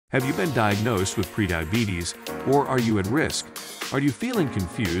Have you been diagnosed with prediabetes, or are you at risk? Are you feeling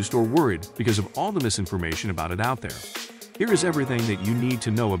confused or worried because of all the misinformation about it out there? Here is everything that you need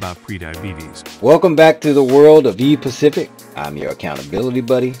to know about prediabetes. Welcome back to the world of Eve Pacific. I'm your accountability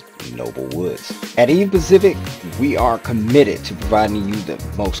buddy, Noble Woods. At Eve Pacific, we are committed to providing you the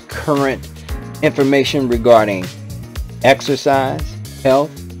most current information regarding exercise,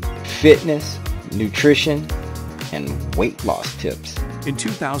 health, fitness, nutrition, and weight loss tips. In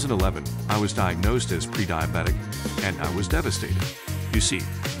 2011, I was diagnosed as prediabetic, and I was devastated. You see,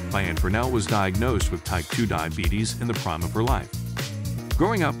 my Aunt Vernell was diagnosed with type 2 diabetes in the prime of her life.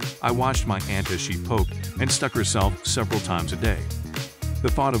 Growing up, I watched my aunt as she poked and stuck herself several times a day. The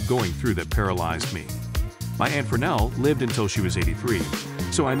thought of going through that paralyzed me. My Aunt Vernell lived until she was 83,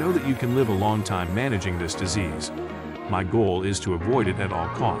 so I know that you can live a long time managing this disease. My goal is to avoid it at all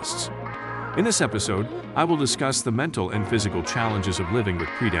costs. In this episode, I will discuss the mental and physical challenges of living with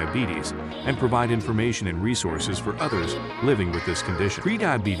prediabetes and provide information and resources for others living with this condition.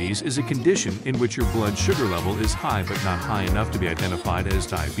 Prediabetes is a condition in which your blood sugar level is high but not high enough to be identified as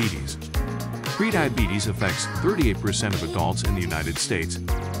diabetes. Prediabetes affects 38% of adults in the United States,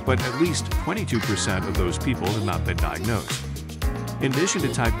 but at least 22% of those people have not been diagnosed. In addition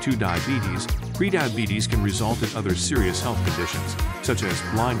to type 2 diabetes, prediabetes can result in other serious health conditions, such as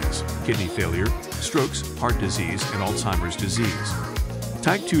blindness, kidney failure, strokes, heart disease, and Alzheimer's disease.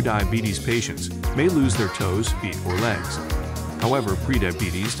 Type 2 diabetes patients may lose their toes, feet, or legs. However,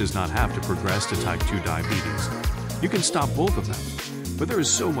 prediabetes does not have to progress to type 2 diabetes. You can stop both of them. But there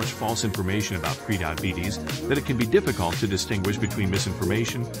is so much false information about prediabetes that it can be difficult to distinguish between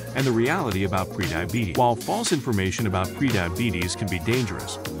misinformation and the reality about prediabetes. While false information about prediabetes can be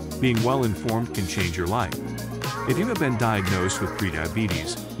dangerous, being well-informed can change your life. If you have been diagnosed with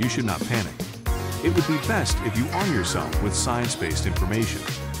prediabetes, you should not panic. It would be best if you arm yourself with science-based information.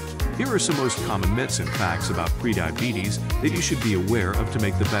 Here are some most common myths and facts about prediabetes that you should be aware of to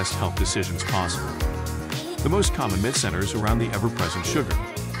make the best health decisions possible. The most common myth centers around the ever-present sugar.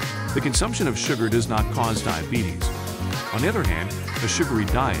 The consumption of sugar does not cause diabetes. On the other hand, a sugary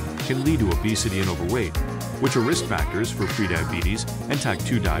diet can lead to obesity and overweight, which are risk factors for prediabetes and type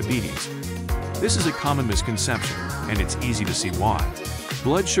 2 diabetes. This is a common misconception, and it's easy to see why.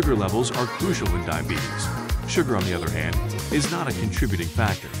 Blood sugar levels are crucial in diabetes. Sugar, on the other hand, is not a contributing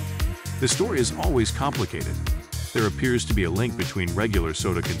factor. The story is always complicated. There appears to be a link between regular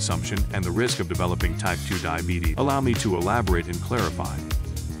soda consumption and the risk of developing type 2 diabetes. Allow me to elaborate and clarify.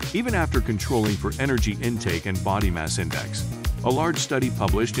 Even after controlling for energy intake and body mass index, a large study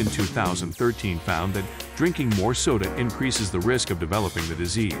published in 2013 found that drinking more soda increases the risk of developing the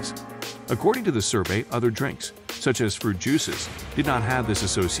disease. According to the survey, other drinks, such as fruit juices, did not have this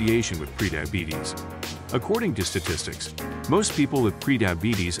association with prediabetes. According to statistics, most people with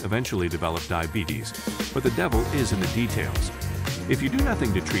prediabetes eventually develop diabetes, but the devil is in the details. If you do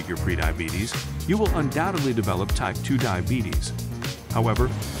nothing to treat your prediabetes, you will undoubtedly develop type 2 diabetes. However,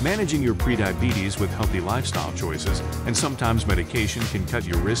 managing your prediabetes with healthy lifestyle choices and sometimes medication can cut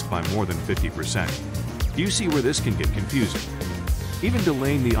your risk by more than 50%. Do you see where this can get confusing? Even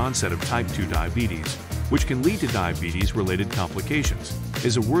delaying the onset of type 2 diabetes, which can lead to diabetes-related complications,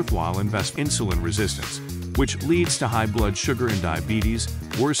 is a worthwhile investment. Insulin resistance, which leads to high blood sugar and diabetes,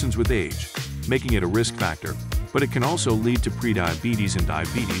 worsens with age, making it a risk factor, but it can also lead to prediabetes and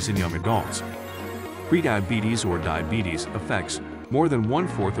diabetes in young adults. Prediabetes or diabetes affects more than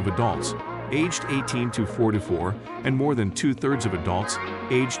 1/4 of adults aged 18 to 44 and more than 2/3 of adults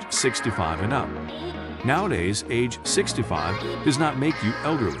aged 65 and up. Nowadays, age 65 does not make you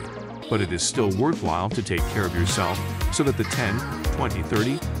elderly, but it is still worthwhile to take care of yourself so that the 10, 20,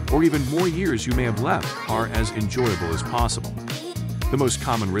 30, or even more years you may have left are as enjoyable as possible. The most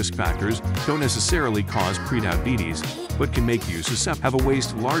common risk factors don't necessarily cause prediabetes, but can make you susceptible. Have a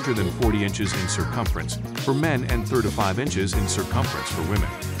waist larger than 40 inches in circumference for men and 35 inches in circumference for women.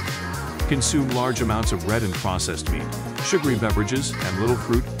 Consume large amounts of red and processed meat, sugary beverages, and little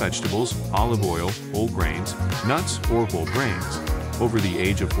fruit, vegetables, olive oil, whole grains, nuts, or whole grains. Over the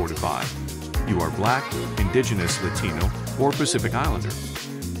age of 45. You are Black, Indigenous, Latino, or Pacific Islander.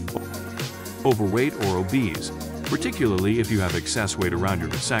 Overweight or obese, particularly if you have excess weight around your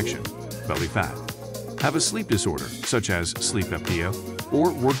midsection, belly fat. Have a sleep disorder, such as sleep apnea,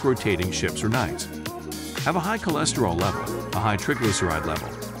 or work rotating shifts or nights. Have a high cholesterol level, a high triglyceride level,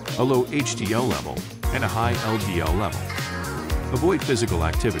 a low HDL level, and a high LDL level. Avoid physical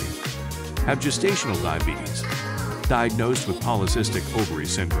activity. Have gestational diabetes. Diagnosed with polycystic ovary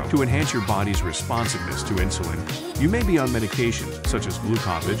syndrome. To enhance your body's responsiveness to insulin, you may be on medication such as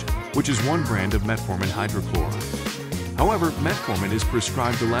glucophage, which is one brand of metformin hydrochloride. However, metformin is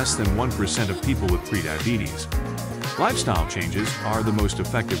prescribed to less than 1% of people with prediabetes. Lifestyle changes are the most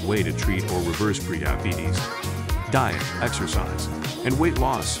effective way to treat or reverse prediabetes. Diet, exercise, and weight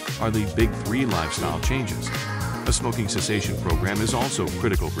loss are the big three lifestyle changes. A smoking cessation program is also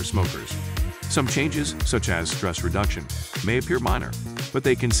critical for smokers. Some changes, such as stress reduction, may appear minor, but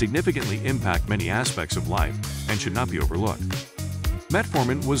they can significantly impact many aspects of life and should not be overlooked.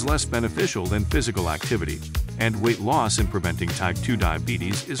 Metformin was less beneficial than physical activity, and weight loss in preventing type 2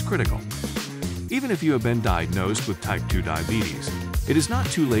 diabetes is critical. Even if you have been diagnosed with type 2 diabetes, it is not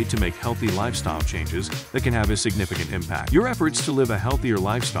too late to make healthy lifestyle changes that can have a significant impact. Your efforts to live a healthier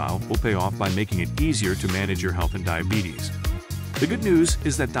lifestyle will pay off by making it easier to manage your health and diabetes. The good news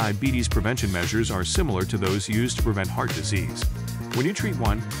is that diabetes prevention measures are similar to those used to prevent heart disease. When you treat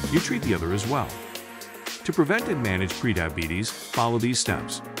one, you treat the other as well. To prevent and manage prediabetes, follow these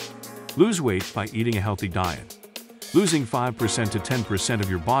steps. Lose weight by eating a healthy diet. Losing 5% to 10% of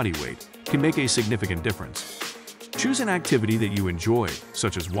your body weight can make a significant difference. Choose an activity that you enjoy,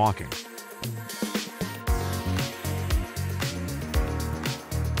 such as walking.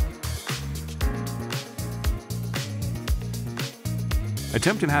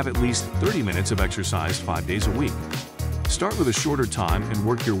 Attempt to have at least 30 minutes of exercise 5 days a week. Start with a shorter time and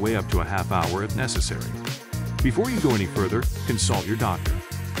work your way up to a half hour if necessary. Before you go any further, consult your doctor.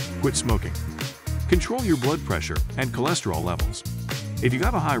 Quit smoking. Control your blood pressure and cholesterol levels. If you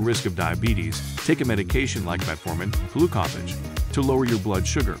have a high risk of diabetes, take a medication like metformin, glucophage, to lower your blood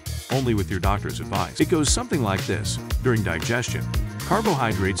sugar, only with your doctor's advice. It goes something like this. During digestion,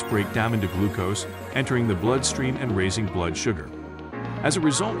 carbohydrates break down into glucose, entering the bloodstream and raising blood sugar. As a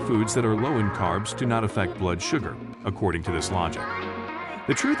result, foods that are low in carbs do not affect blood sugar, according to this logic.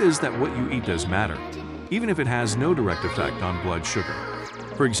 The truth is that what you eat does matter, even if it has no direct effect on blood sugar.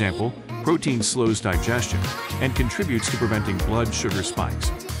 For example, protein slows digestion and contributes to preventing blood sugar spikes,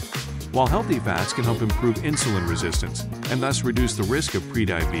 while healthy fats can help improve insulin resistance and thus reduce the risk of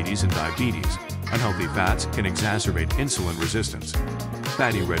prediabetes and diabetes. Unhealthy fats can exacerbate insulin resistance.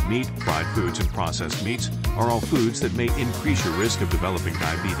 Fatty red meat, fried foods, and processed meats are all foods that may increase your risk of developing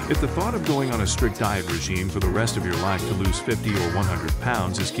diabetes. If the thought of going on a strict diet regime for the rest of your life to lose 50 or 100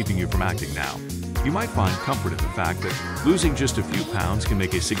 pounds is keeping you from acting now, you might find comfort in the fact that losing just a few pounds can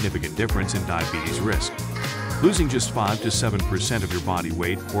make a significant difference in diabetes risk. Losing just 5 to 7% of your body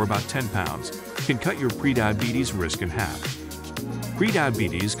weight, or about 10 pounds, can cut your prediabetes risk in half.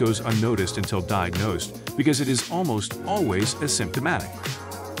 Prediabetes goes unnoticed until diagnosed because it is almost always asymptomatic.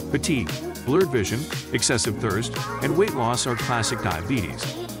 Fatigue, blurred vision, excessive thirst, and weight loss are classic diabetes,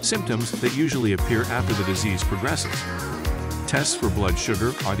 symptoms that usually appear after the disease progresses. Tests for blood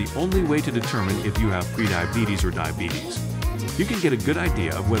sugar are the only way to determine if you have prediabetes or diabetes. You can get a good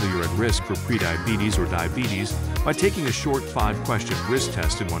idea of whether you're at risk for prediabetes or diabetes by taking a short 5-question risk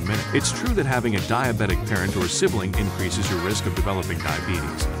test in 1 minute. It's true that having a diabetic parent or sibling increases your risk of developing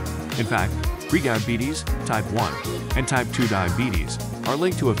diabetes. In fact, prediabetes, type 1, and type 2 diabetes are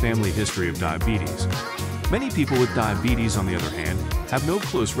linked to a family history of diabetes. Many people with diabetes, on the other hand, have no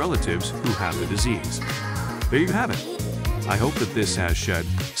close relatives who have the disease. There you have it. I hope that this has shed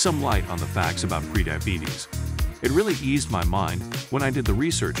some light on the facts about prediabetes. It really eased my mind when I did the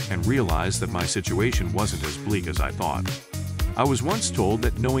research and realized that my situation wasn't as bleak as I thought. I was once told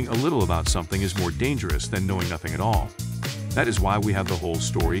that knowing a little about something is more dangerous than knowing nothing at all. That is why we have the whole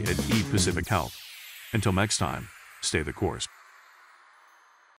story at E Pacific Health. Until next time, stay the course.